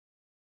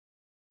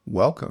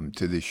Welcome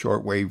to the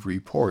Shortwave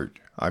Report.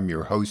 I'm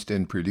your host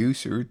and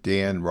producer,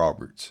 Dan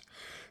Roberts.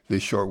 The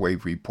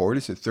Shortwave Report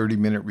is a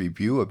 30-minute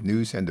review of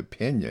news and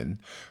opinion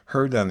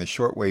heard on the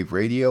shortwave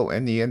radio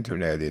and the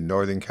internet in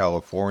Northern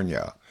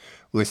California.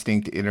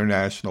 Listening to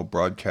international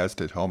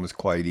broadcast at home is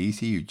quite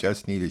easy. You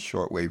just need a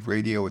shortwave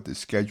radio with a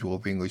schedule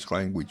of English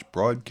language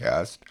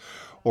broadcast,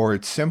 or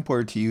it's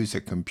simpler to use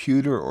a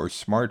computer or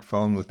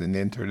smartphone with an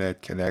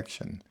internet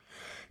connection.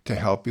 To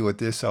help you with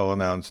this, I'll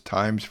announce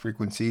times,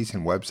 frequencies,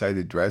 and website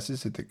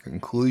addresses at the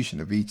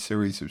conclusion of each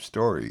series of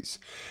stories.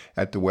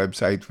 At the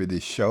website for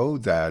this show,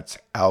 that's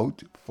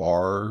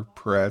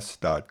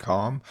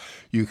outfarpress.com.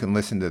 You can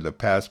listen to the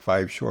past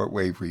 5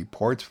 shortwave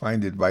reports,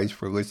 find advice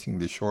for listening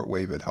to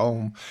shortwave at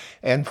home,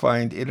 and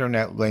find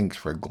internet links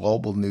for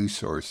global news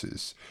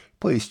sources.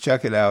 Please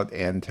check it out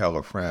and tell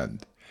a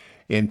friend.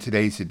 In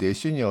today's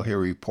edition, you'll hear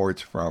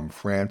reports from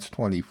France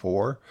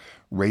 24,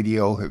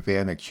 Radio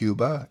Havana,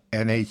 Cuba,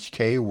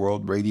 NHK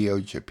World Radio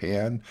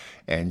Japan,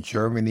 and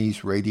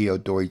Germany's Radio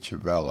Deutsche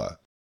Welle.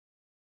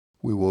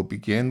 We will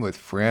begin with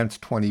France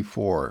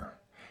 24.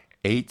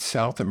 8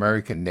 South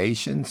American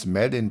nations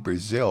met in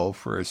Brazil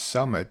for a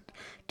summit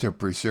to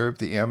preserve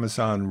the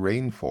Amazon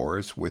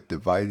rainforest with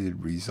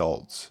divided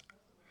results.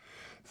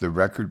 The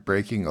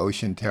record-breaking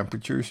ocean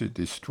temperatures are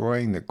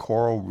destroying the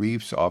coral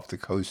reefs off the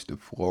coast of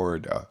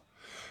Florida.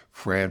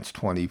 France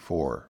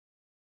 24.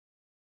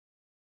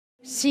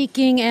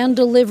 Seeking and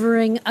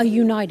delivering a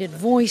united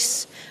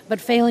voice, but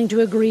failing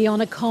to agree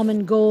on a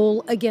common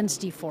goal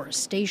against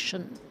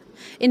deforestation.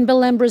 In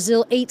Belém,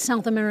 Brazil, 8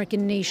 South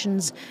American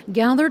nations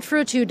gathered for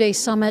a 2-day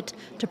summit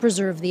to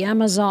preserve the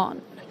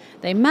Amazon.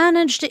 They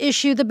managed to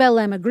issue the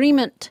Belém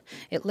Agreement.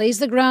 It lays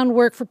the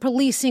groundwork for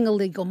policing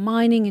illegal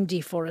mining and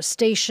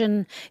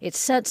deforestation. It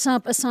sets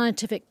up a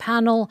scientific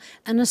panel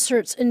and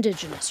asserts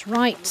indigenous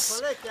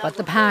rights. But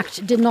the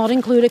pact did not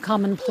include a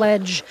common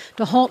pledge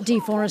to halt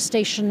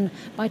deforestation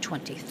by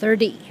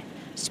 2030.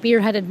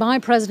 Spearheaded by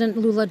President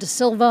Lula da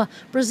Silva,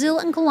 Brazil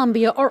and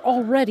Colombia are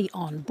already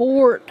on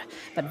board.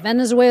 But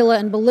Venezuela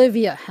and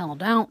Bolivia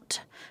held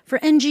out. For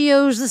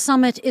NGOs, the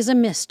summit is a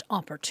missed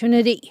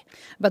opportunity.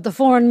 But the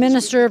foreign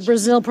minister of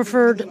Brazil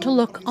preferred to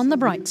look on the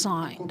bright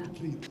side.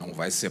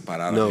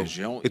 No,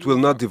 it will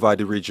not divide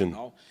the region.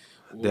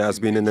 There has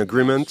been an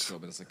agreement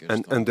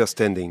and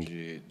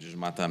understanding.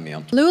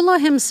 Lula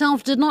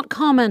himself did not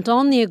comment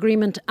on the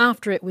agreement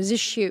after it was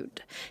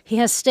issued. He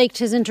has staked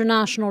his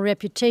international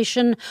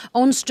reputation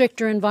on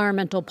stricter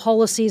environmental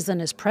policies than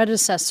his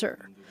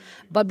predecessor.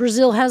 But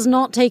Brazil has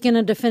not taken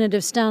a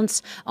definitive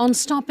stance on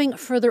stopping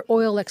further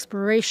oil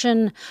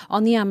exploration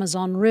on the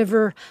Amazon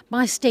River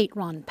by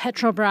state-run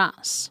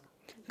Petrobras.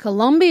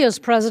 Colombia's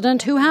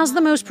president, who has the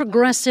most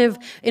progressive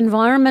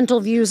environmental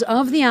views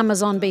of the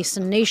Amazon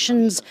basin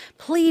nations,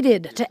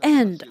 pleaded to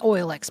end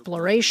oil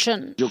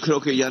exploration.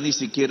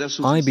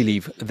 I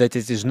believe that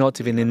it is not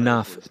even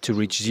enough to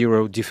reach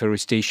zero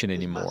deforestation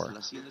anymore.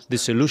 The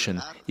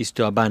solution is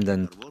to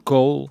abandon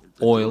coal,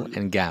 oil,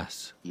 and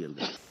gas.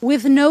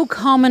 With no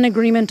common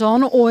agreement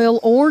on oil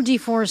or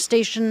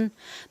deforestation,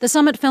 the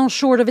summit fell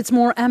short of its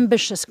more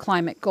ambitious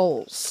climate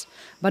goals.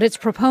 But its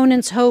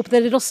proponents hope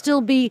that it'll still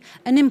be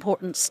an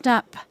important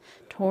step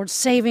towards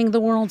saving the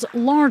world's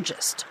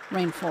largest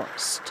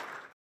rainforest.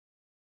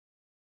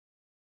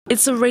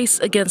 It's a race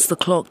against the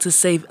clock to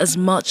save as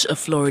much of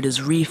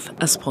Florida's reef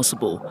as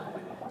possible.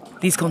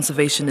 These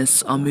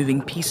conservationists are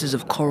moving pieces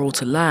of coral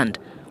to land,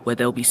 where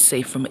they'll be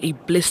safe from a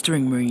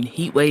blistering marine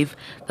heat wave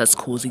that's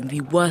causing the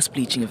worst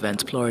bleaching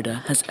event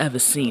Florida has ever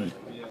seen.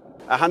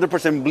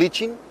 100%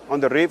 bleaching on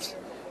the reefs,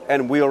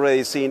 and we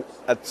already seen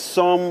at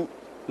some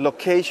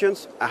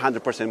locations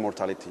 100%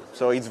 mortality.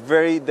 So it's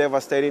very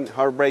devastating,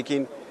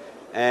 heartbreaking,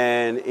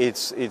 and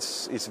it's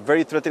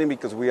very threatening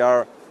because we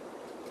are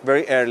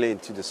very early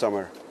into the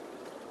summer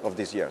of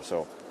this year.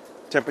 So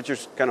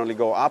temperatures can only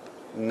go up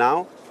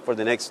now for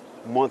the next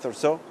month or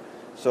so.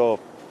 So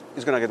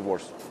it's going to get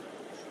worse.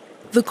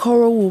 The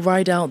coral will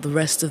ride out the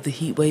rest of the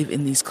heat wave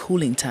in these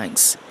cooling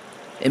tanks.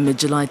 In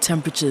mid-July,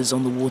 temperatures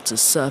on the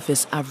water's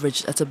surface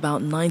averaged at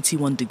about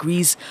 91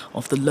 degrees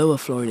off the lower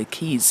Florida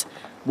Keys,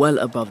 well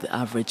above the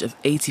average of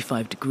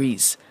 85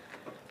 degrees.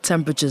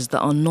 Temperatures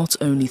that are not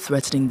only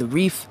threatening the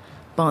reef,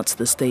 but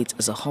the state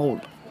as a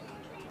whole.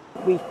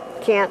 We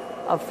can't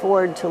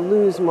afford to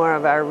lose more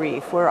of our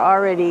reef. We're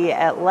already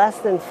at less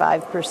than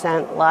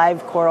 5%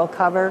 live coral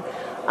cover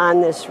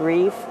on this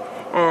reef.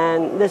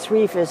 And this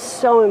reef is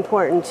so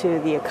important to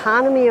the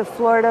economy of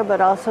Florida,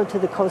 but also to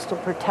the coastal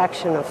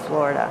protection of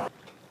Florida.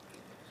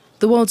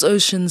 The world's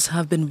oceans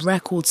have been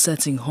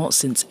record-setting hot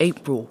since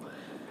April.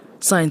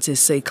 Scientists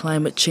say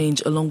climate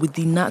change, along with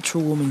the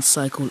natural warming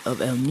cycle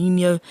of El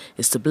Niño,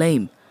 is to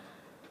blame.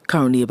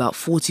 Currently, about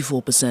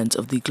 44%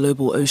 of the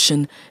global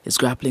ocean is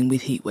grappling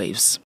with heat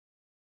waves.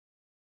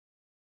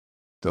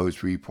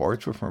 Those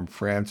reports were from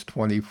France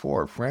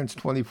 24. France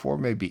 24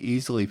 may be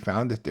easily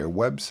found at their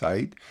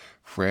website,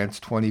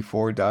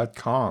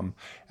 france24.com,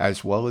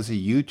 as well as a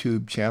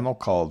YouTube channel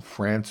called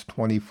France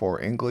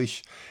 24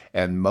 English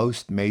and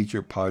most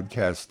major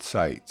podcast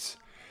sites.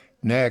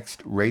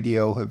 Next,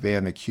 Radio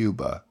Havana,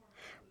 Cuba.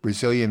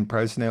 Brazilian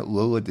President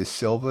Lula da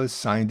Silva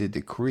signed a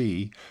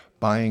decree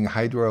buying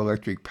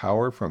hydroelectric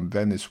power from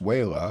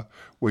Venezuela,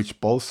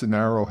 which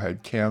Bolsonaro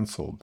had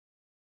canceled.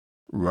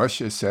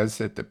 Russia says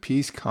that the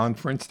peace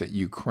conference that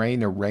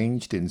Ukraine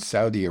arranged in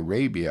Saudi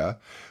Arabia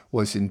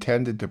was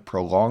intended to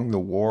prolong the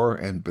war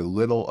and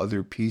belittle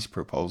other peace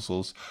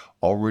proposals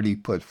already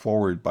put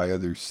forward by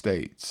other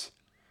states.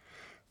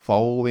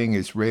 Following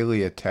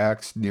Israeli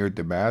attacks near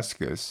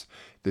Damascus,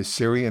 the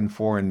Syrian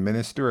foreign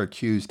minister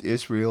accused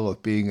Israel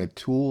of being a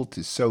tool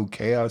to sow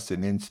chaos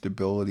and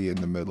instability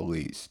in the Middle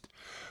East.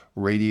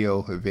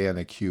 Radio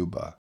Havana,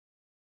 Cuba.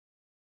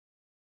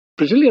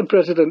 Brazilian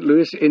President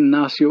Luiz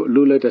Inácio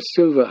Lula da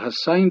Silva has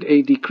signed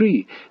a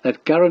decree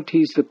that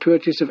guarantees the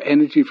purchase of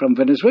energy from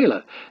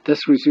Venezuela,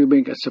 thus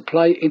resuming a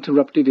supply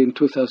interrupted in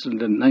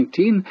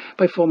 2019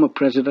 by former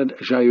President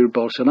Jair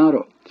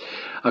Bolsonaro.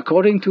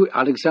 According to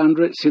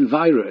Alexandre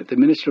Silveira, the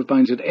Minister of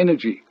Mines and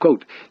Energy,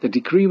 quote, the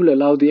decree will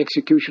allow the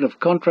execution of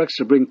contracts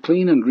to bring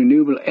clean and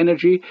renewable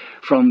energy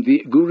from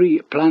the Guri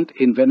plant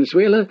in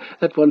Venezuela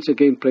that once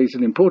again plays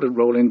an important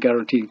role in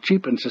guaranteeing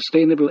cheap and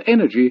sustainable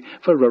energy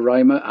for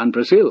Roraima and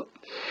Brazil.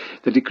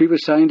 The decree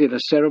was signed in a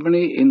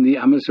ceremony in the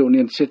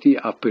Amazonian city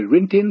of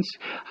Pirintins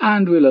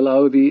and will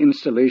allow the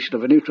installation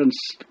of a new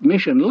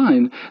transmission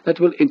line that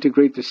will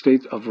integrate the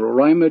state of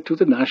Roraima to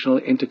the national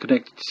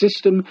interconnected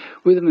system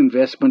with an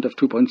investment of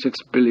 2.6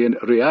 billion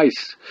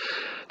reais.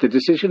 The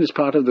decision is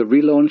part of the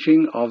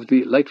relaunching of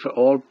the Light for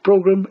All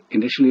program,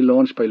 initially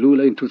launched by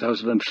Lula in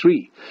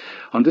 2003.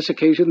 On this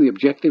occasion, the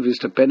objective is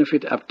to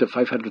benefit up to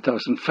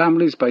 500,000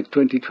 families by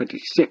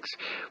 2026,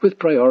 with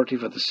priority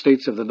for the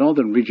states of the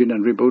northern region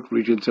and remote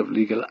regions of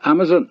legal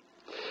Amazon.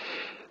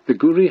 The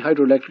Guri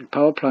hydroelectric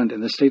power plant in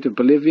the state of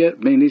Bolivia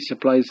mainly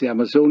supplies the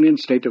Amazonian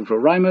state of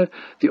Roraima,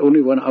 the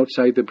only one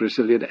outside the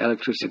Brazilian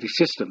electricity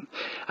system.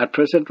 At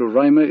present,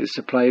 Roraima is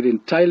supplied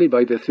entirely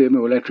by the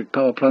thermoelectric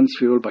power plants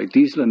fueled by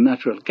diesel and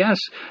natural gas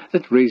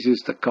that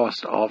raises the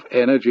cost of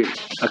energy.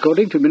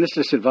 According to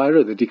Minister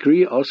Silveira, the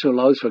decree also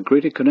allows for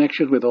greater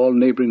connection with all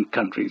neighboring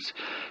countries.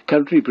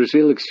 Currently,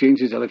 Brazil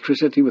exchanges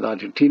electricity with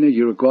Argentina,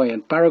 Uruguay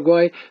and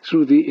Paraguay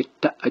through the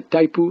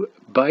Itaipu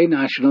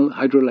binational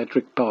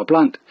hydroelectric power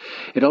plant.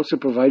 It also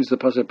provides the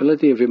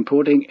possibility of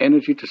importing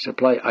energy to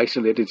supply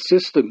isolated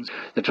systems.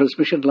 The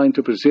transmission line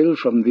to Brazil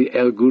from the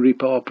El Guri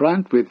power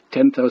plant, with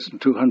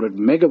 10,200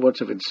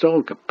 megawatts of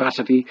installed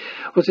capacity,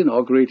 was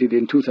inaugurated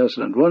in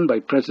 2001 by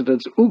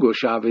Presidents Hugo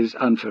Chavez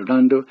and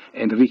Fernando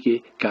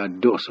Henrique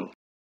Cardoso.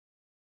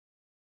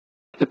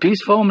 The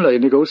peace formula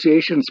in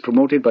negotiations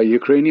promoted by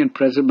Ukrainian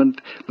President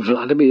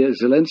Vladimir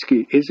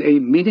Zelensky is a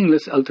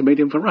meaningless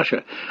ultimatum for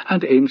Russia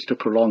and aims to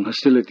prolong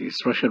hostilities,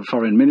 Russian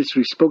Foreign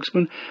Ministry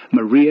spokesman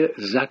Maria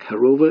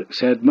Zakharova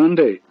said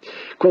Monday.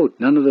 Quote,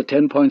 none of the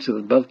 10 points of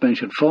the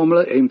above-mentioned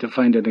formula aim to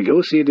find a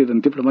negotiated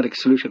and diplomatic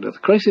solution to the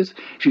crisis,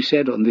 she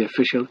said on the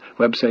official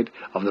website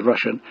of the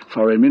Russian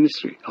Foreign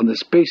Ministry. On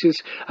this basis,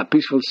 a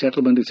peaceful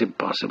settlement is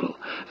impossible,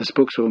 the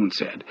spokeswoman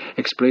said,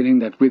 explaining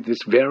that with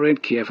this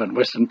variant, Kiev and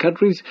Western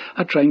countries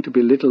are trying to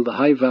belittle the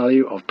high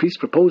value of peace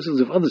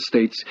proposals of other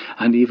states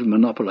and even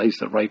monopolize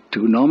the right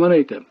to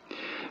nominate them.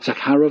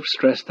 Zakharov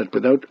stressed that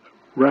without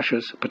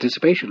Russia's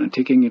participation and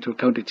taking into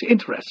account its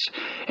interests,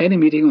 any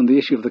meeting on the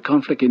issue of the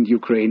conflict in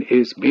Ukraine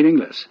is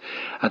meaningless.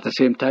 At the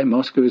same time,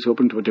 Moscow is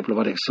open to a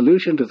diplomatic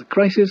solution to the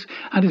crisis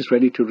and is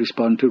ready to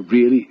respond to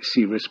really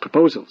serious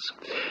proposals.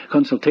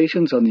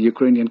 Consultations on the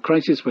Ukrainian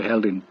crisis were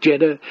held in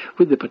Jeddah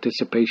with the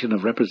participation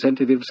of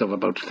representatives of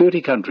about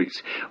 30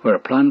 countries, where a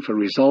plan for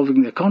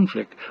resolving the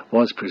conflict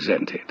was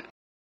presented.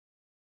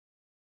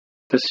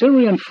 The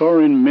Syrian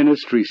Foreign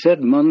Ministry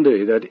said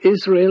Monday that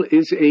Israel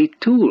is a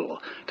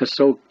tool to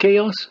sow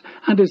chaos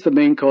and is the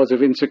main cause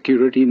of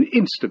insecurity and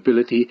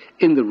instability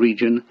in the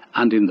region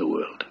and in the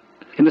world.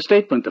 In a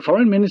statement, the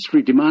Foreign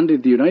Ministry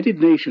demanded the United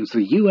Nations,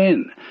 the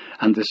UN,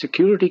 and the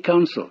Security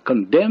Council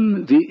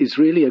condemn the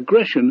Israeli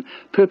aggression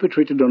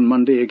perpetrated on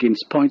Monday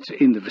against points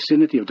in the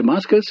vicinity of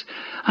Damascus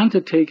and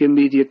to take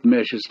immediate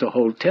measures to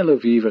hold Tel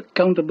Aviv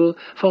accountable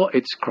for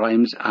its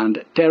crimes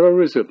and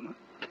terrorism.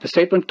 The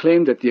statement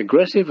claimed that the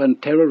aggressive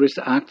and terrorist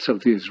acts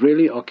of the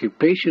Israeli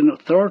occupation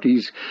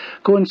authorities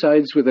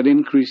coincides with an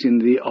increase in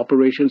the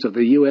operations of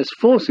the U.S.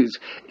 forces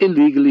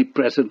illegally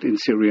present in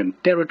Syrian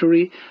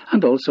territory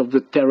and also of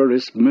the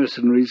terrorist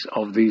mercenaries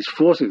of these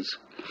forces.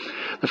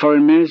 The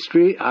Foreign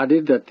Ministry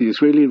added that the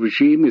Israeli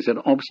regime is an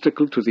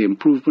obstacle to the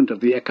improvement of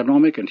the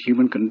economic and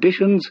human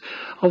conditions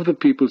of the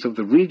peoples of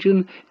the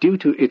region due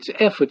to its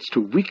efforts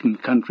to weaken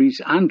countries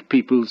and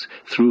peoples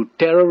through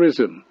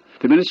terrorism.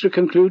 The ministry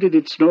concluded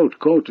its note,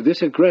 quote,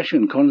 this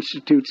aggression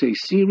constitutes a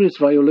serious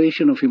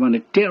violation of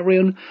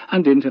humanitarian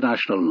and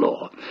international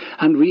law,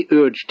 and we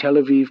urge Tel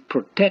Aviv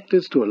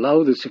protectors to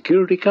allow the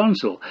Security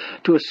Council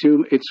to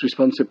assume its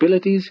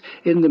responsibilities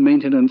in the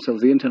maintenance of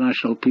the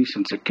international peace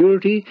and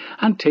security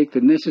and take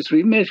the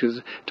necessary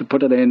measures to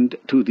put an end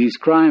to these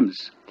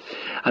crimes.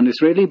 An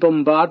Israeli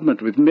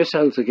bombardment with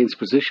missiles against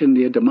position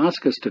near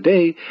Damascus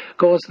today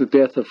caused the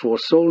death of 4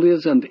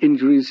 soldiers and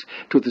injuries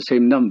to the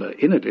same number,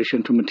 in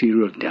addition to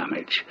material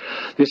damage.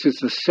 This is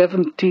the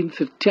 17th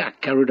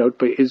attack carried out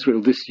by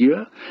Israel this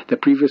year. The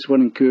previous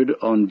one occurred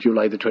on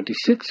July the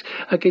 26th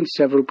against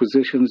several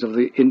positions of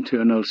the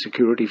internal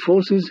security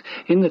forces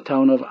in the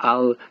town of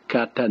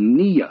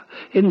Al-Qataniya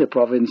in the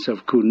province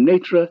of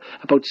Quneitra,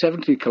 about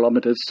 70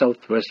 kilometers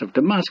southwest of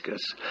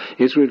Damascus.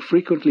 Israel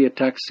frequently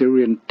attacks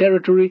Syrian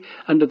territory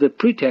under the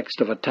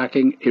pretext of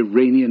attacking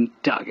Iranian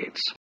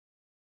targets.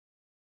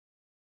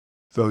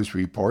 Those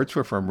reports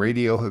were from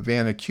Radio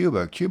Havana,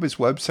 Cuba. Cuba's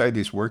website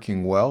is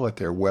working well at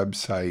their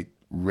website,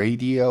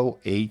 radiohc.cu,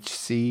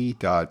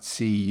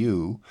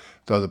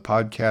 though the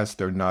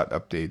podcasts are not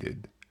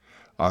updated.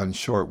 On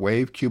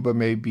shortwave, Cuba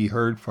may be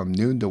heard from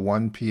noon to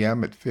 1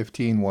 p.m. at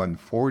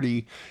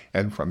 15140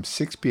 and from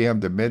 6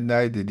 p.m. to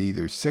midnight at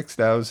either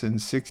 6000,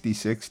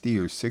 6060,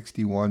 or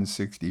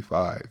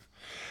 6165.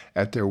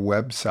 At their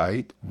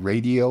website,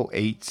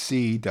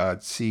 radiohc.cu,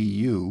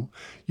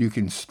 you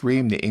can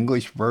stream the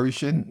English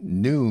version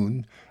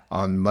noon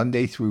on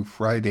Monday through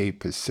Friday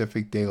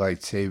Pacific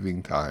Daylight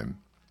Saving Time.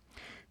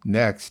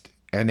 Next,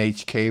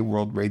 NHK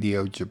World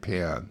Radio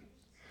Japan.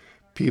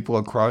 People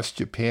across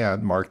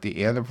Japan mark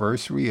the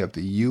anniversary of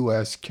the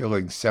U.S.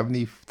 killing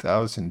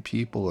 70,000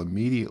 people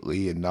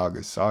immediately in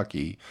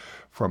Nagasaki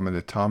from an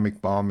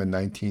atomic bomb in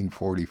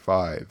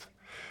 1945.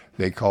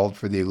 They called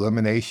for the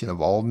elimination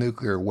of all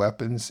nuclear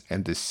weapons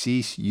and to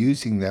cease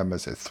using them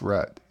as a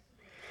threat.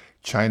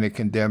 China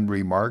condemned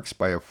remarks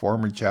by a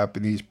former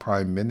Japanese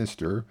prime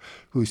minister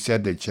who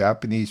said that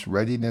Japanese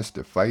readiness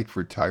to fight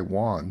for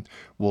Taiwan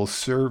will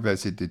serve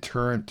as a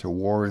deterrent to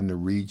war in the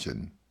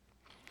region.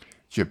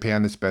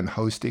 Japan has been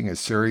hosting a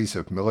series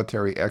of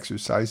military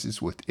exercises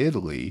with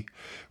Italy,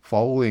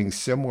 following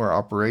similar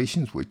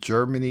operations with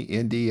Germany,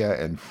 India,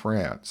 and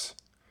France.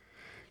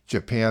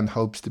 Japan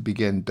hopes to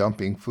begin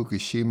dumping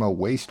Fukushima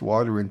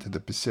wastewater into the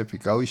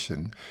Pacific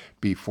Ocean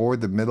before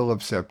the middle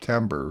of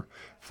September,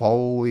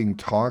 following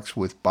talks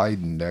with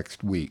Biden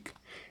next week.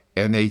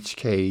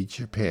 NHK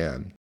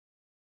Japan.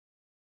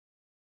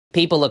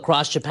 People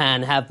across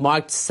Japan have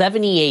marked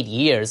 78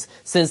 years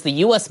since the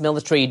U.S.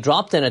 military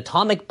dropped an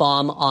atomic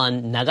bomb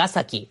on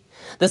Nagasaki.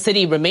 The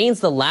city remains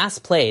the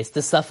last place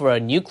to suffer a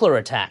nuclear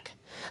attack.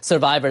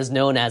 Survivors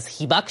known as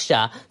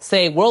hibakusha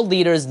say world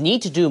leaders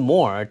need to do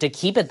more to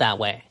keep it that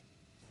way.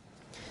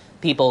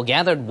 People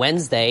gathered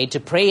Wednesday to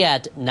pray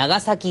at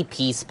Nagasaki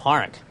Peace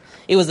Park.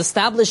 It was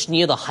established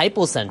near the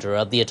hypocenter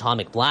of the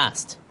atomic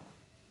blast.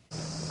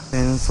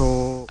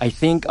 I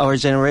think our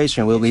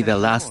generation will be the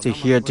last to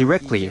hear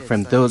directly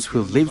from those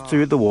who lived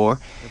through the war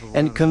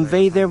and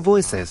convey their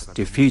voices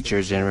to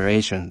future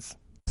generations.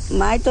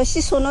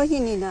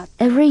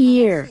 Every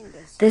year,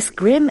 this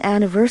grim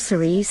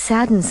anniversary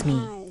saddens me.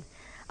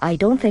 I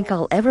don't think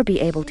I'll ever be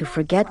able to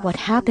forget what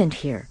happened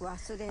here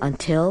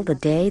until the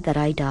day that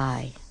I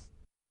die.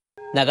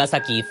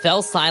 Nagasaki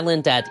fell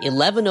silent at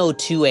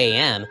 11:02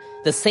 a.m.,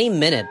 the same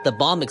minute the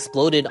bomb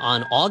exploded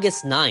on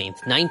August 9,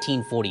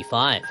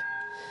 1945.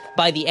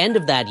 By the end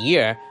of that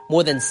year,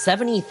 more than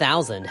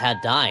 70,000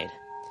 had died.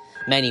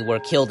 Many were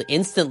killed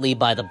instantly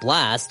by the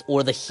blast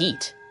or the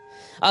heat.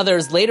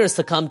 Others later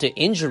succumbed to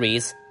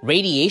injuries,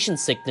 radiation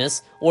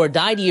sickness, or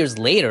died years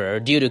later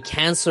due to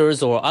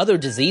cancers or other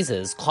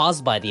diseases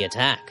caused by the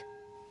attack.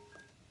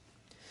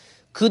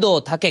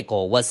 Kudo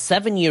Takeko was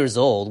 7 years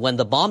old when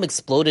the bomb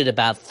exploded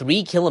about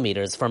 3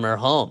 kilometers from her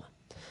home.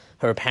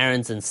 Her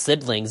parents and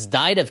siblings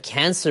died of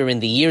cancer in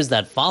the years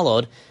that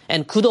followed,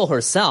 and Kudo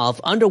herself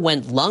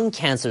underwent lung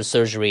cancer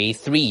surgery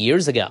 3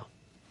 years ago.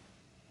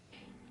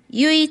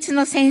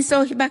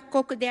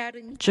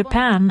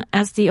 Japan,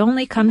 as the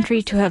only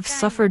country to have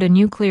suffered a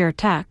nuclear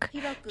attack,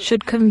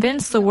 should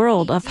convince the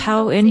world of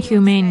how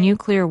inhumane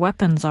nuclear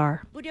weapons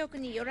are.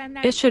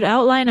 It should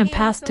outline a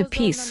path to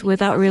peace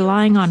without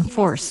relying on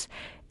force,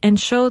 and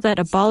show that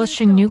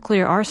abolishing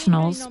nuclear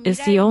arsenals is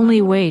the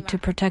only way to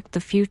protect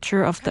the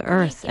future of the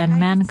Earth and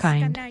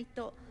mankind.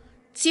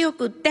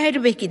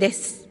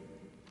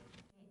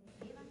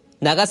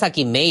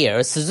 Nagasaki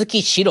Mayor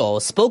Suzuki Shiro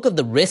spoke of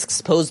the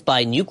risks posed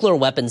by nuclear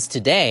weapons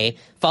today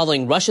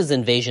following Russia's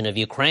invasion of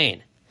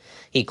Ukraine.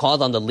 He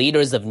called on the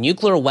leaders of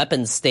nuclear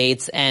weapons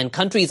states and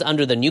countries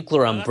under the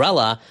nuclear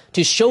umbrella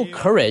to show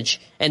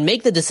courage and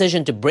make the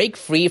decision to break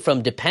free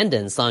from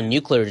dependence on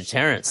nuclear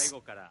deterrence.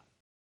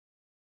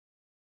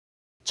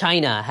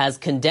 China has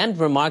condemned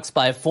remarks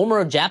by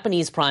former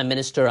Japanese Prime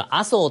Minister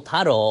Aso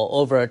Taro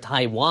over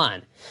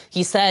Taiwan.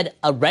 He said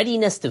a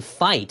readiness to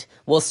fight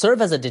will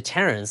serve as a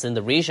deterrence in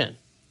the region.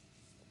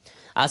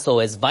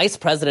 Aso is vice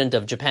president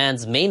of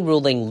Japan's main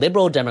ruling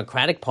Liberal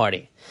Democratic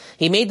Party.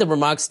 He made the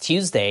remarks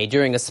Tuesday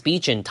during a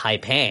speech in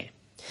Taipei.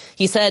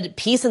 He said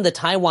peace in the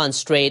Taiwan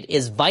Strait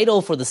is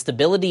vital for the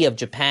stability of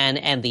Japan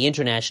and the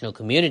international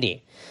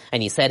community,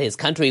 and he said his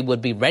country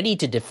would be ready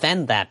to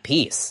defend that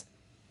peace.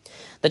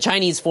 The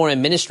Chinese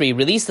Foreign Ministry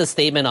released a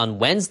statement on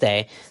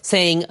Wednesday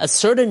saying a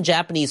certain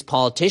Japanese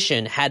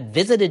politician had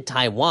visited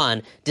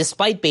Taiwan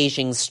despite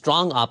Beijing's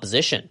strong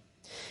opposition.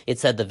 It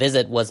said the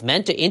visit was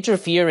meant to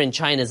interfere in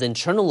China's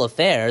internal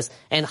affairs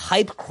and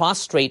hype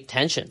cross-strait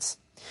tensions.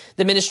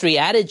 The ministry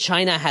added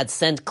China had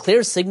sent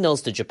clear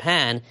signals to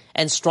Japan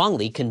and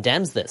strongly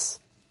condemns this.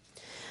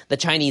 The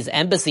Chinese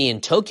embassy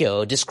in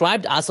Tokyo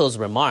described Aso's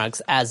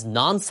remarks as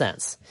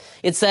nonsense.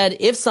 It said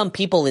if some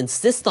people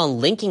insist on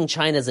linking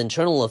China's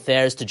internal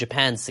affairs to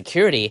Japan's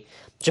security,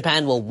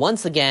 Japan will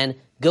once again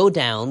go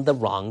down the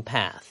wrong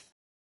path.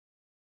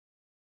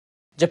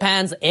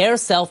 Japan's Air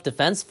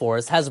Self-Defense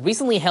Force has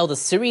recently held a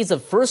series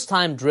of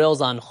first-time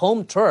drills on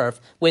home turf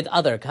with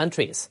other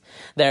countries.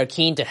 They're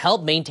keen to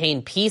help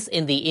maintain peace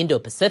in the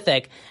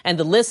Indo-Pacific, and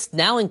the list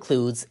now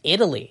includes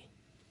Italy.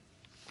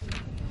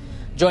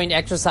 Joint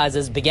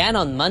exercises began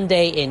on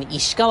Monday in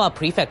Ishikawa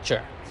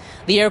Prefecture.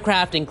 The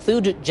aircraft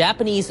include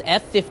Japanese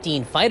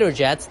F-15 fighter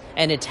jets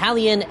and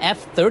Italian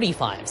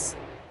F-35s.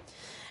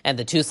 And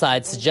the two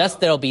sides suggest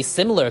there will be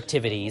similar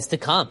activities to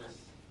come.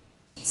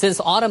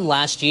 Since autumn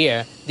last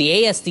year,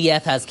 the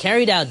ASDF has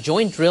carried out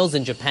joint drills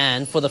in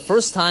Japan for the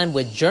first time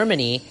with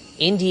Germany,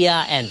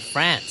 India, and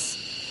France.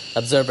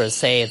 Observers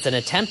say it's an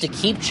attempt to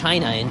keep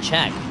China in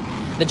check.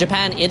 The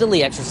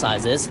Japan-Italy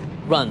exercises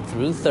run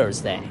through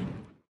Thursday.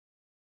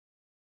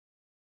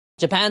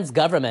 Japan's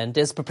government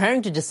is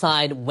preparing to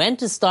decide when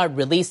to start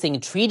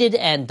releasing treated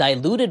and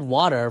diluted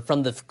water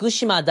from the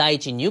Fukushima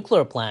Daiichi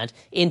nuclear plant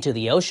into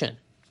the ocean.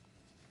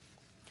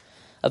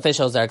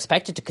 Officials are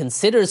expected to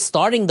consider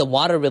starting the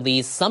water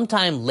release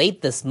sometime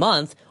late this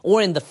month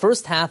or in the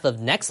first half of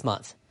next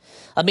month.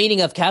 A meeting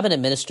of cabinet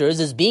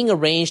ministers is being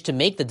arranged to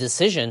make the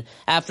decision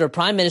after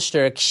Prime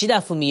Minister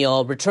Kishida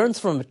Fumio returns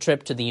from a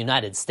trip to the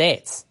United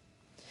States.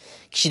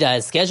 Kishida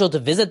is scheduled to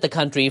visit the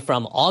country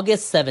from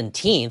August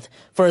 17th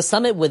for a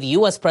summit with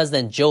U.S.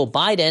 President Joe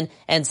Biden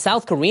and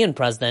South Korean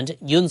President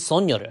Yoon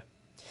Suk-yeol.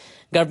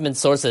 Government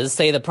sources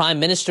say the Prime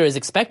Minister is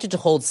expected to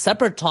hold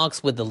separate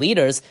talks with the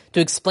leaders to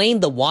explain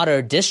the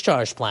water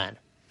discharge plan.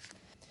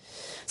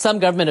 Some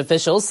government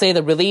officials say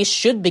the release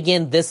should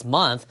begin this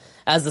month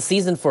as the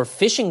season for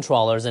fishing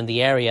trawlers in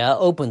the area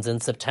opens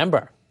in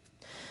September.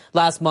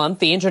 Last month,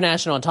 the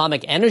International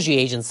Atomic Energy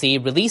Agency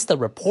released a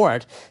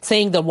report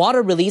saying the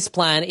water release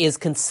plan is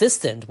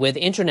consistent with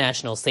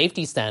international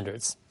safety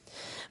standards.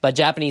 But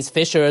Japanese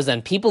fishers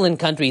and people in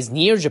countries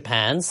near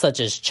Japan, such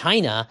as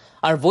China,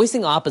 are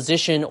voicing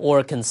opposition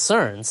or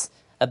concerns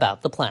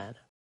about the plan.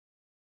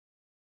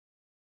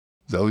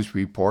 Those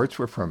reports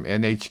were from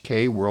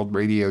NHK World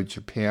Radio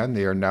Japan.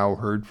 They are now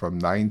heard from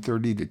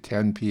 9:30 to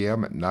 10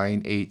 p.m. at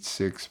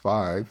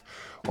 9865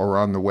 or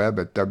on the web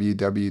at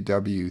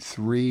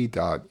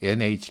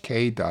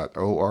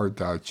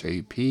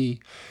www.3.nhk.or.jp.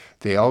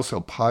 They also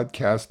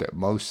podcast at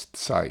most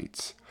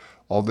sites.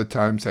 All the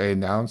times I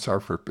announce are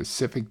for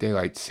Pacific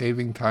Daylight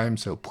Saving Time,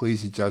 so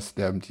please adjust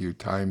them to your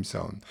time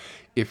zone.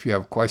 If you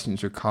have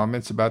questions or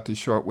comments about the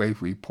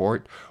Shortwave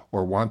Report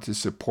or want to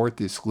support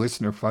this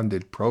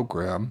listener-funded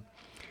program,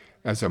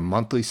 as a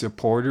monthly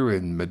supporter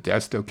in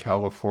Modesto,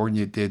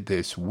 California did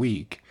this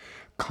week,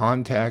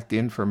 contact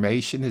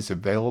information is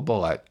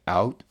available at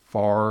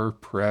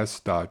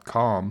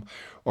outfarpress.com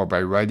or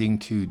by writing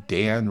to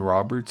Dan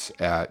Roberts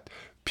at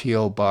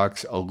P.O.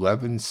 Box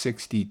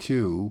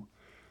 1162,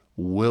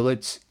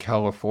 Willits,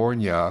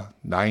 California,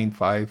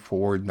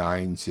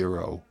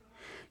 95490.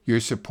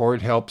 Your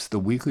support helps the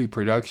weekly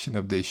production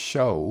of this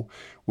show,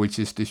 which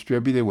is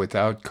distributed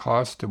without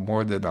cost to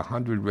more than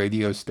 100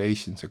 radio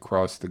stations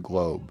across the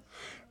globe.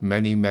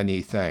 Many,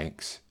 many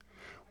thanks.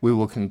 We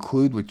will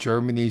conclude with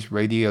Germany's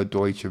Radio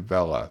Deutsche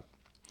Welle.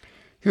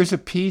 Here's a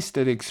piece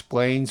that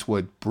explains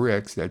what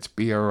BRICS, that's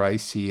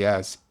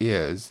B-R-I-C-S,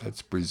 is.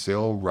 That's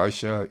Brazil,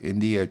 Russia,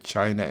 India,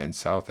 China, and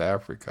South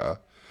Africa.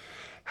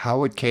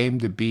 How it came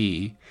to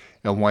be,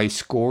 and why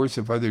scores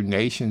of other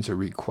nations are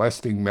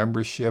requesting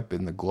membership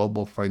in the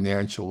Global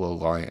Financial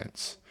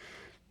Alliance.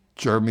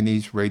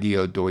 Germany's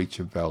Radio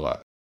Deutsche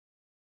Welle.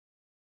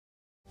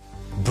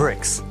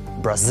 BRICS,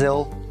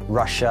 Brazil,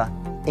 Russia,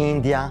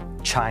 India,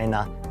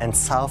 China, and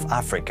South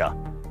Africa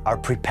are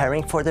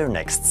preparing for their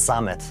next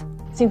summit.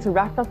 Since we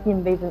wrapped up the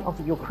invasion of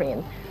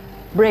Ukraine,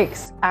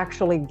 BRICS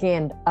actually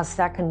gained a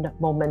second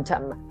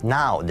momentum.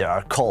 Now there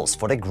are calls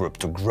for the group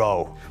to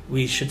grow.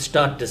 We should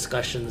start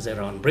discussions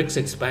around BRICS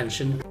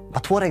expansion.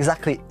 But what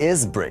exactly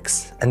is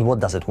BRICS and what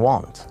does it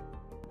want?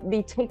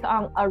 They take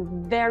on a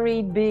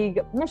very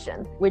big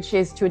mission, which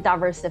is to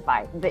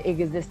diversify the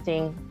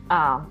existing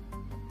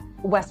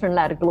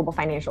Western-led global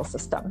financial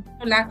system.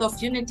 Lack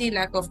of unity,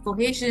 lack of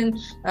cohesion,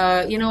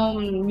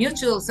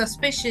 mutual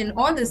suspicion,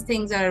 all these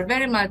things are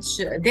very much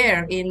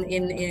there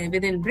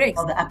within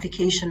BRICS. The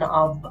application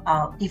of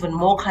even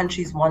more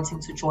countries wanting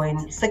to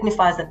join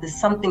signifies that there's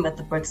something that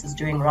the BRICS is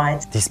doing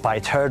right.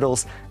 Despite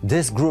hurdles,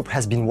 this group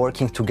has been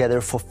working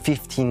together for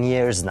 15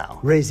 years now,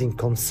 raising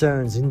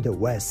concerns in the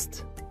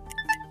West.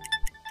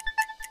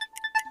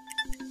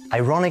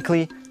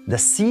 Ironically, the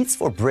seeds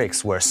for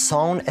BRICS were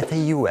sown at a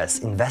U.S.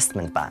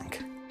 investment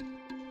bank.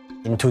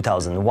 In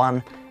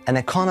 2001, an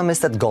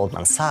economist at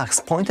Goldman Sachs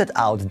pointed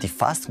out the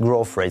fast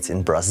growth rates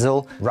in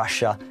Brazil,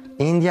 Russia,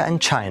 India, and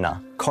China,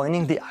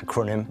 coining the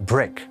acronym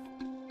BRIC.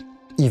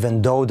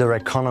 Even though their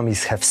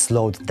economies have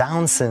slowed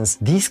down since,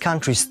 these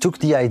countries took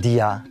the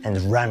idea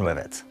and ran with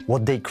it.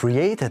 What they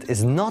created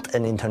is not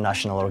an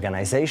international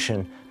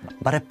organization,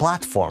 but a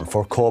platform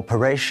for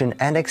cooperation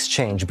and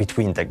exchange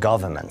between the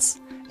governments.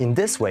 In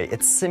this way,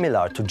 it's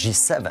similar to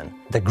G7,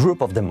 the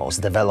group of the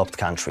most developed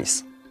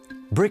countries.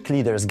 BRIC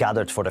leaders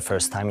gathered for the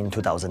first time in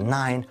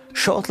 2009,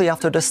 shortly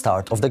after the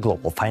start of the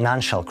global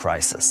financial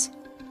crisis.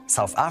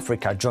 South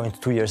Africa joined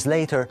 2 years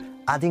later,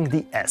 adding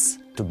the S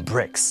to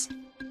BRICS.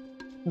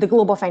 The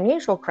global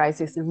financial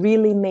crisis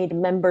really made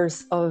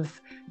members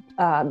of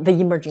the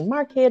emerging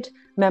market,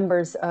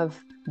 members of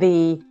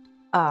the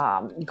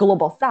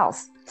global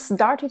south,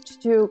 started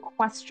to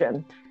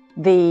question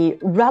the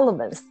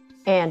relevance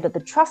and the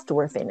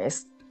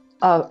trustworthiness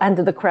and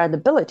the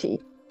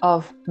credibility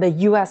of the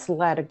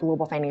US-led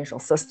global financial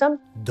system.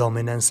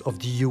 Dominance of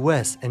the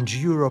US and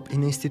Europe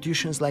in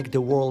institutions like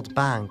the World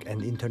Bank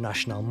and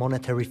International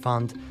Monetary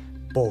Fund,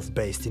 both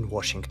based in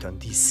Washington,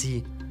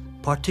 D.C.,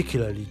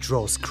 particularly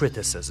draws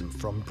criticism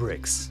from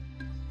BRICS.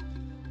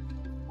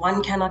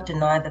 One cannot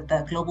deny that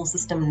the global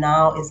system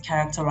now is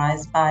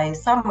characterized by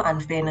some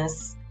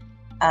unfairness,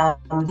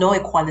 no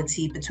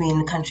equality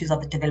between countries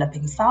of the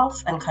developing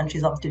South and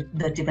countries of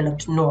the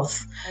developed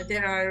North.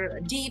 There are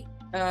deep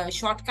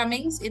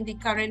shortcomings in the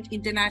current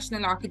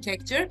international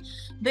architecture,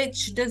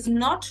 which does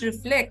not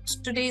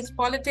reflect today's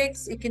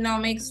politics,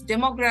 economics,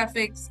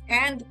 demographics,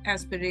 and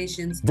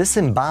aspirations. This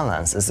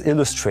imbalance is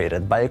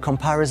illustrated by a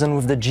comparison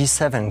with the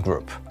G7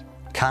 group: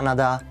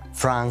 Canada,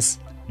 France,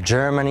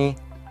 Germany,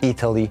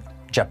 Italy,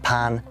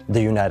 Japan,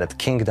 the United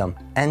Kingdom,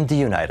 and the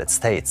United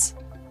States.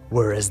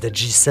 Whereas the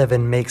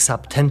G7 makes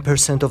up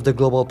 10% of the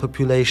global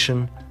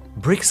population,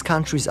 BRICS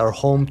countries are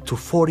home to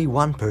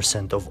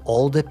 41% of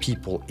all the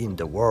people in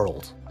the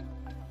world.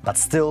 But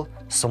still,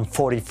 some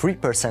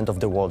 43% of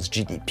the world's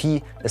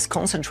GDP is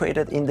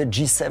concentrated in the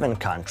G7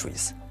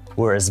 countries,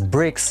 whereas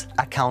BRICS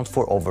account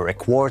for over a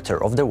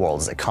quarter of the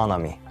world's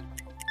economy.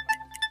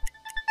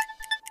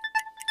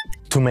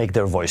 To make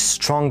their voice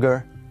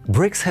stronger,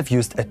 BRICS have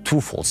used a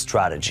twofold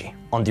strategy.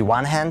 On the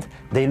one hand,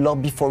 they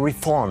lobby for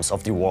reforms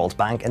of the World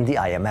Bank and the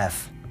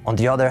IMF. On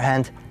the other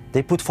hand,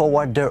 they put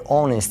forward their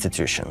own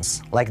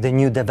institutions, like the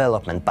new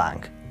Development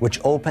Bank, which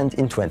opened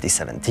in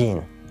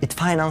 2017. It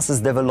finances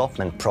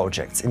development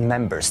projects in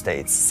member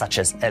states, such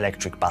as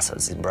electric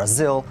buses in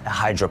Brazil, a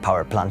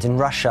hydropower plant in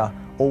Russia,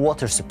 or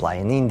water supply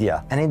in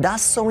India, and it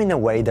does so in a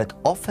way that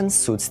often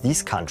suits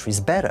these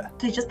countries better.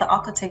 Just the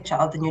architecture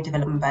of the new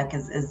development bank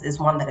is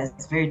one that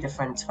is very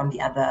different from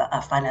the other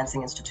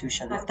financing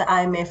institutions. The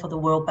IMF or the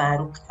World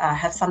Bank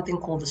have something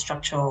called the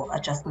structural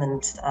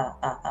adjustment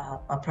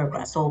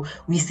program. So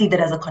we see that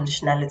as a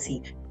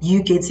conditionality.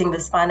 You getting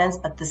this finance,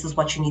 but this is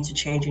what you need to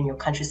change in your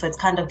country. So it's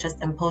kind of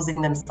just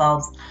imposing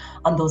themselves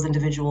on those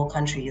individual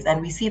countries.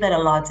 And we see that a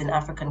lot in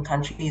African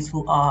countries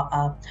who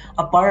are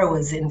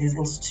borrowers in these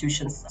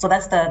institutions. So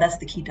that's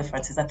the key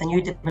difference, is that the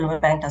new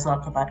development bank does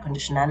not provide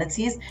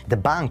conditionalities. The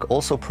bank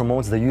also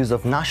promotes the use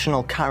of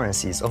national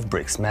currencies of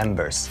BRICS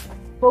members.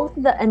 Both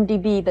the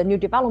NDB, the New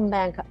Development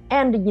Bank,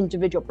 and the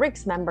individual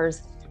BRICS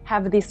members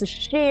have this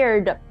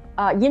shared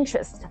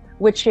interest,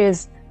 which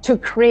is to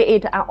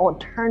create an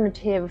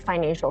alternative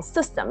financial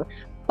system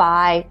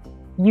by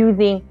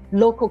using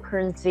local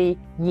currency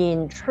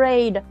in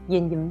trade,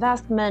 in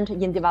investment,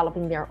 in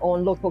developing their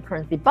own local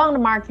currency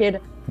bond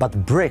market.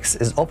 But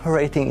BRICS is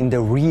operating in the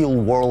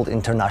real-world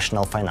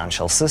international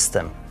financial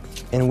system,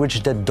 in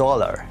which the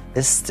dollar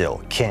is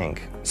still king.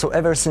 So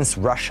ever since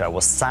Russia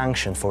was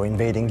sanctioned for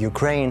invading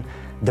Ukraine,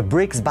 the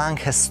BRICS Bank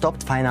has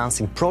stopped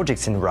financing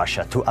projects in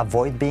Russia to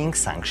avoid being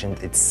sanctioned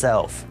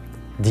itself.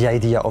 The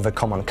idea of a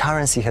common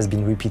currency has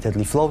been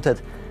repeatedly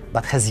floated,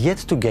 but has yet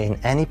to gain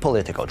any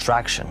political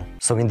traction.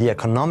 So in the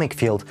economic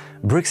field,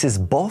 BRICS is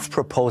both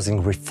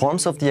proposing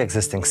reforms of the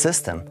existing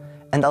system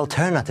and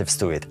alternatives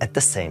to it at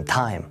the same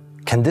time.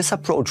 Can this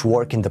approach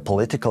work in the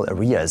political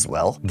area as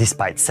well?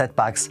 Despite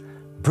setbacks,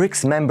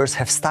 BRICS members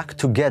have stuck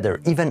together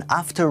even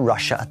after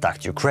Russia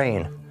attacked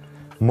Ukraine.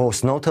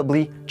 Most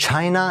notably,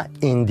 China,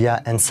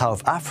 India, and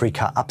South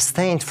Africa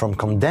abstained from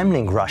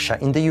condemning Russia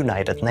in the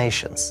United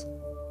Nations.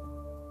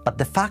 But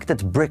the fact that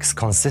BRICS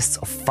consists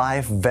of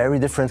 5 very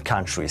different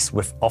countries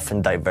with often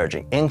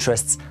diverging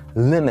interests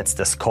limits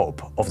the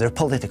scope of their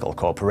political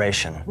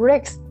cooperation.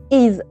 BRICS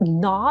is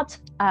not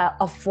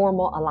a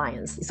formal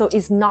alliance. So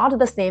it's not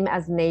the same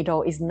as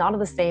NATO, it's not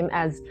the same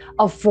as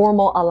a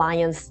formal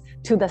alliance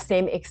to the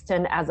same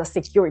extent as a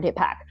security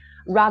pact.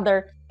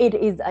 Rather, it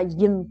is an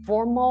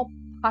informal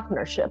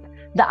partnership.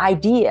 The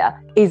idea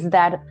is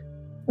that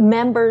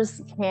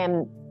members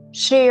can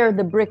share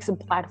the BRICS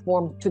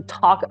platform to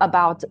talk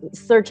about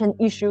certain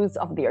issues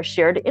of their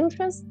shared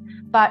interests,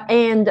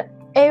 and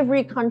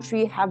every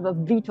country have a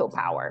veto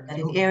power. And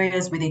in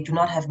areas where they do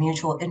not have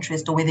mutual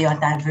interest or where there are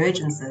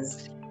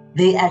divergences,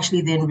 they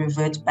actually then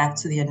revert back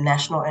to their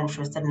national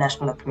interests and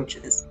national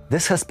approaches.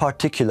 This has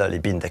particularly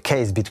been the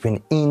case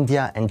between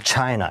India and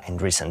China in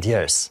recent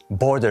years.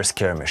 Border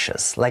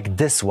skirmishes, like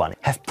this one,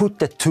 have put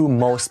the 2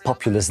 most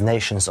populous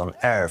nations on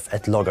Earth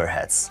at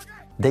loggerheads.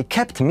 They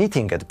kept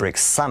meeting at BRICS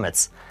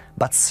summits,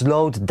 but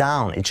slowed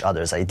down each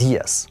other's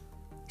ideas.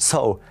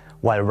 So,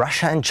 while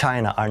Russia and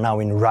China are now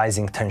in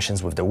rising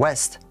tensions with the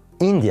West,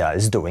 India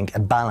is doing a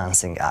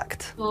balancing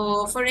act.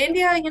 So for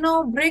India,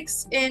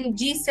 BRICS and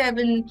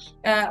G7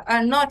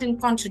 are not in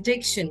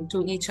contradiction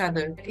to each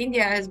other.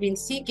 India has been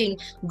seeking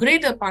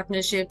greater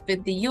partnership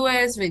with the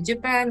US, with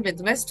Japan, with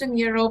Western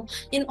Europe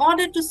in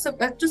order to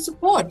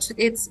support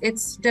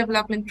its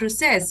development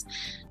process.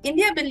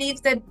 India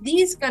believes that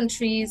these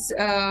countries,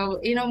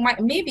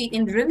 may be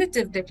in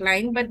relative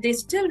decline, but they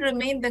still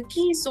remain the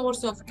key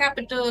source of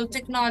capital,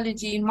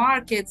 technology,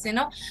 markets,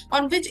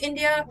 on which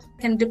India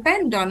can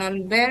depend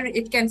on where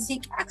it can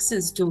seek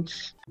access to.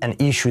 An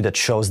issue that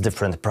shows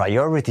different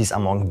priorities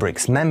among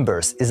BRICS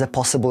members is a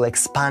possible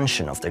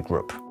expansion of the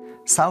group.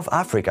 South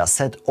Africa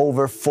said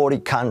over 40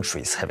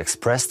 countries have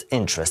expressed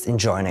interest in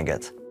joining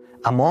it.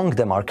 Among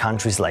them are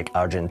countries like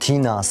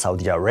Argentina,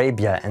 Saudi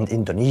Arabia, and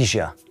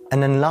Indonesia.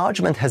 An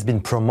enlargement has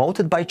been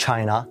promoted by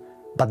China,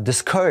 but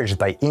discouraged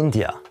by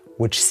India,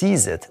 which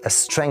sees it as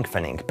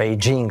strengthening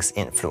Beijing's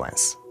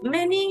influence.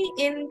 Many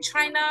in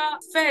China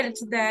felt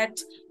that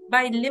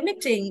by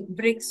limiting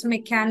BRICS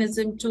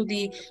mechanism to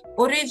the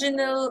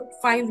original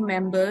 5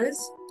 members,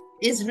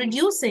 is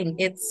reducing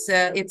its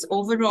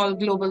overall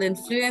global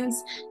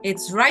influence,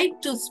 its right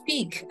to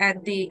speak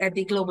at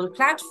the global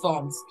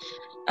platforms.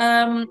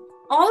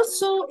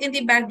 Also, in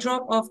the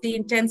backdrop of the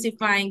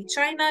intensifying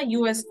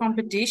China-US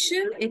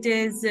competition, it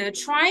is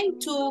trying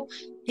to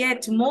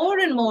get more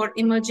and more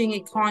emerging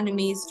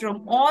economies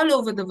from all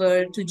over the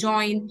world to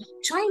join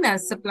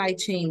China's supply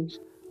chain.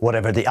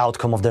 Whatever the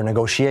outcome of their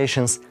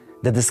negotiations,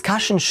 the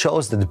discussion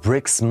shows that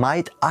BRICS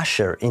might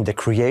usher in the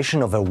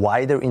creation of a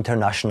wider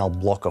international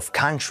bloc of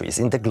countries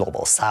in the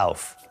global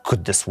south.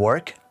 Could this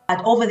work? And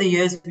over the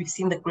years, we've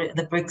seen the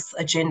BRICS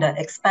agenda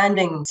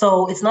expanding.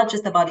 So it's not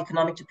just about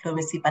economic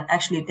diplomacy, but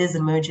actually it is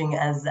emerging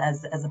as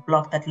a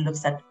bloc that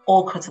looks at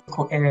all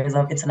critical areas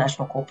of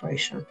international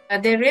cooperation.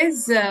 There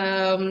is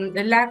a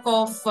lack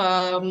of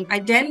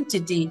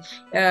identity.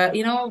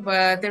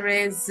 There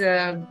is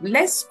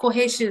less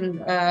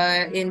cohesion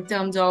in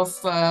terms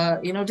of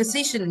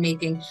decision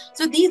making.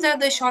 So these are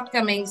the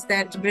shortcomings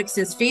that BRICS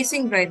is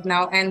facing right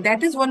now, and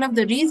that is one of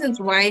the reasons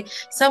why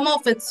some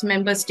of its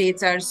member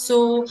states are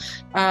so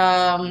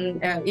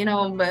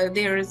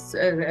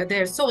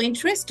they're so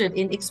interested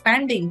in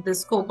expanding the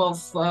scope of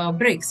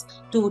BRICS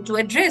to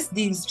address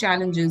these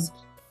challenges.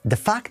 The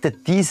fact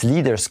that these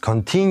leaders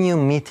continue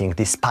meeting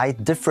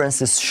despite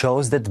differences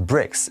shows that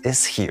BRICS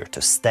is here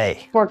to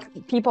stay. For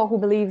people who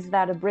believe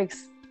that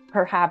BRICS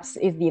perhaps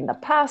is in the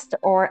past,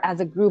 or as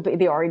a group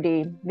they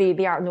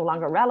are no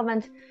longer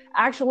relevant,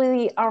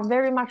 actually are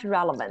very much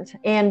relevant.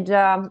 And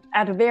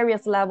at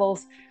various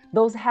levels,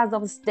 those heads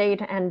of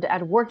state and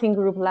at working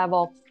group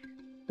level,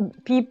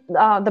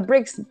 the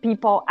BRICS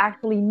people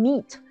actually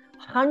meet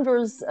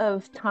hundreds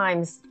of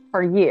times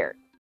per year.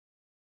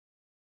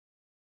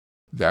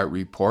 That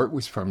report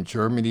was from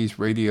Germany's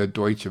Radio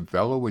Deutsche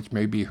Welle, which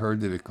may be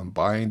heard at a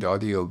combined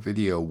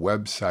audio-video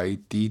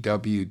website,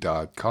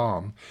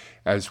 dw.com,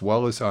 as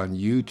well as on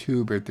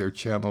YouTube at their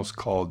channels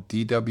called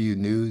DW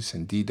News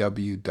and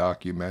DW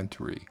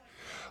Documentary.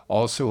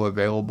 Also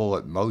available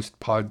at most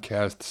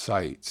podcast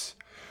sites.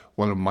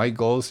 One of my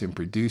goals in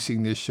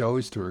producing this show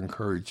is to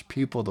encourage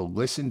people to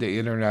listen to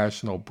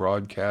international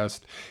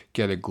broadcasts,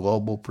 get a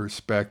global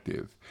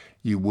perspective.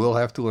 You will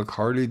have to look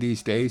harder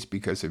these days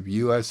because of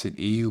US and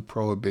EU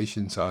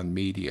prohibitions on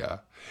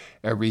media.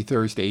 Every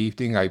Thursday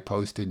evening I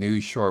post a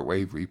new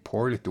shortwave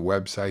report at the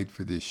website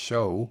for this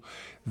show.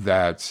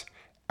 That's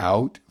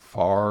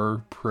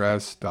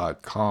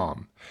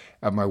outfarpress.com.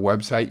 At my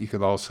website you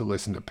can also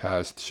listen to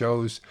past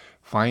shows,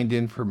 find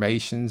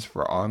information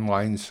for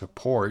online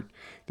support.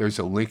 There's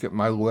a link at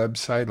my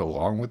website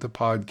along with the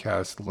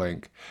podcast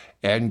link,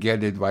 and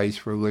get advice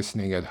for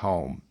listening at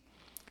home.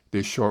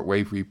 This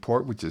shortwave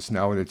report, which is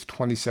now in its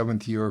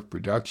 27th year of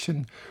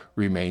production,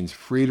 remains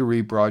free to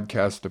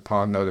rebroadcast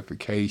upon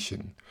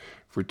notification.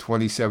 For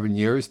 27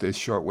 years, this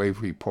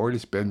shortwave report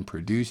has been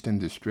produced and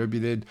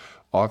distributed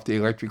off the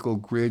electrical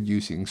grid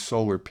using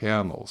solar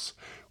panels.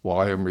 While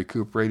I am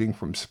recuperating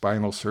from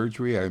spinal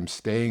surgery, I am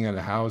staying in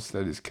a house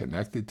that is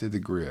connected to the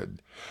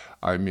grid.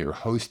 I'm your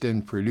host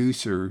and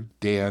producer,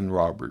 Dan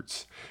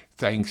Roberts.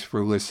 Thanks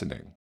for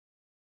listening.